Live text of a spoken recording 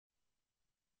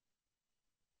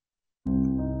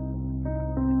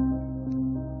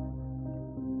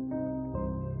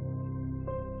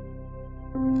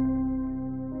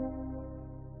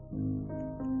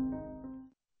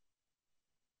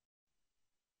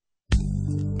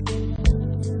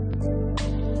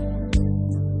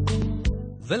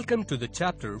Welcome to the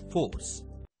chapter Force.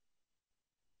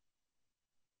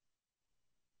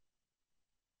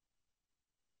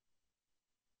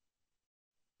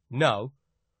 Now,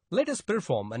 let us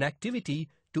perform an activity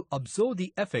to observe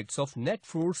the effects of net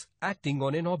force acting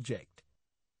on an object.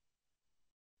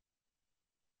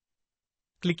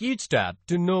 Click each tab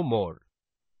to know more.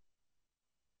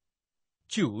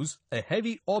 Choose a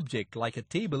heavy object like a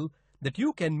table that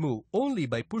you can move only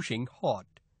by pushing hard.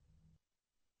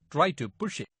 Try to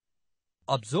push it.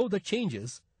 Observe the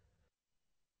changes.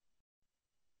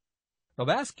 Now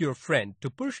ask your friend to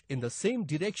push in the same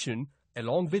direction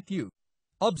along with you.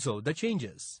 Observe the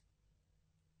changes.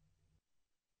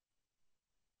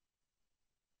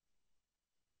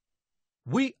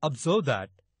 We observe that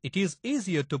it is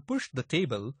easier to push the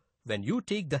table when you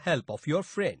take the help of your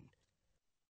friend.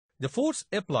 The force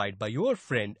applied by your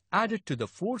friend added to the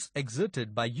force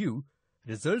exerted by you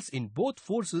results in both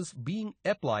forces being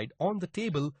applied on the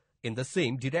table in the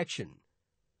same direction.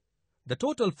 The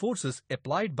total forces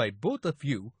applied by both of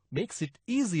you makes it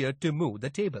easier to move the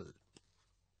table.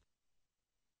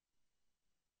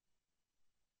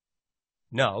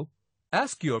 Now,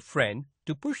 ask your friend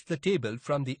to push the table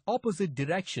from the opposite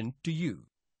direction to you.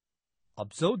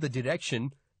 Observe the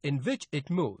direction in which it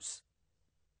moves.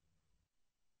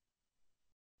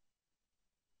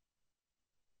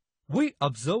 We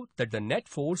observe that the net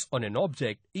force on an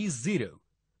object is zero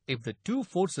if the two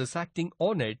forces acting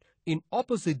on it in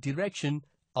opposite direction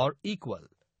are equal.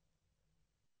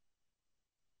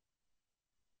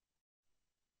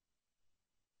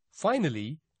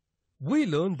 Finally, we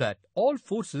learn that all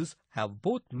forces have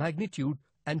both magnitude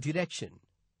and direction.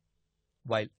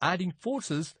 While adding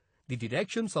forces, the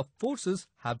directions of forces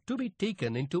have to be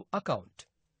taken into account.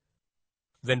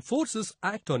 When forces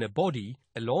act on a body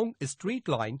along a straight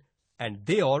line and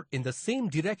they are in the same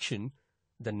direction,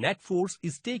 the net force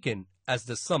is taken as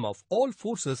the sum of all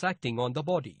forces acting on the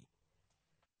body.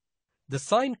 The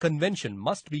sign convention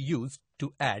must be used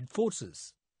to add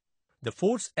forces. The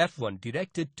force F1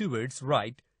 directed towards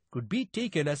right could be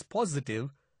taken as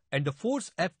positive and the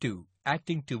force F2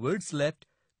 acting towards left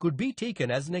could be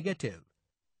taken as negative.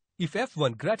 If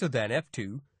F1 greater than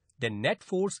F2, then net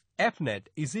force Fnet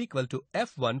is equal to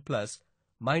F1 plus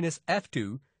minus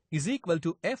F2 is equal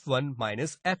to F1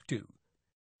 minus F2.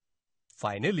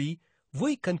 Finally,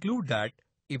 we conclude that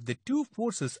if the two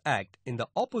forces act in the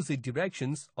opposite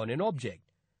directions on an object,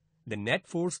 the net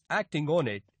force acting on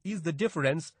it is the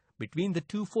difference between the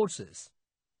two forces.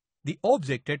 The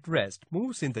object at rest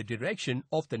moves in the direction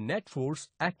of the net force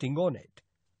acting on it.